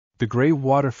The gray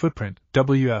water footprint,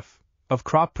 WF, of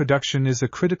crop production is a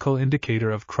critical indicator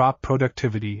of crop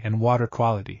productivity and water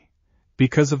quality,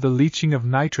 because of the leaching of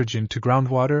nitrogen to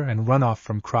groundwater and runoff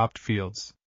from cropped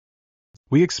fields.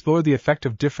 We explore the effect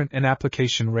of different N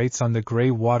application rates on the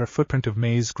gray water footprint of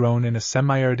maize grown in a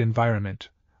semi-arid environment,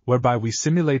 whereby we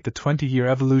simulate the 20-year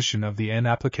evolution of the N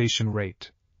application rate,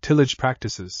 tillage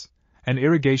practices, and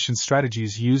irrigation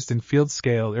strategies used in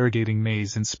field-scale irrigating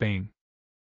maize in Spain.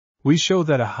 We show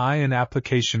that a high N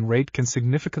application rate can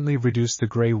significantly reduce the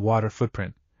gray water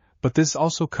footprint, but this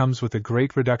also comes with a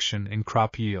great reduction in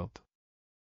crop yield.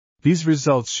 These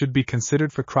results should be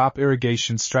considered for crop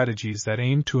irrigation strategies that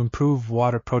aim to improve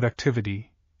water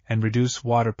productivity and reduce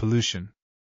water pollution.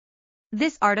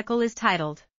 This article is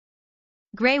titled,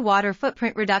 Gray Water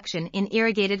Footprint Reduction in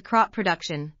Irrigated Crop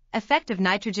Production, Effect of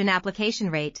Nitrogen Application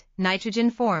Rate,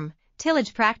 Nitrogen Form,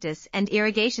 Tillage Practice and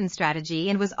Irrigation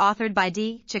Strategy, and was authored by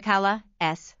D. Chukalla,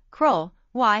 S. Krol,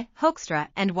 Y. Hoekstra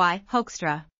and Y.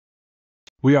 Hoekstra.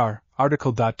 We are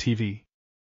article.tv.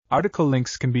 Article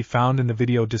links can be found in the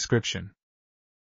video description.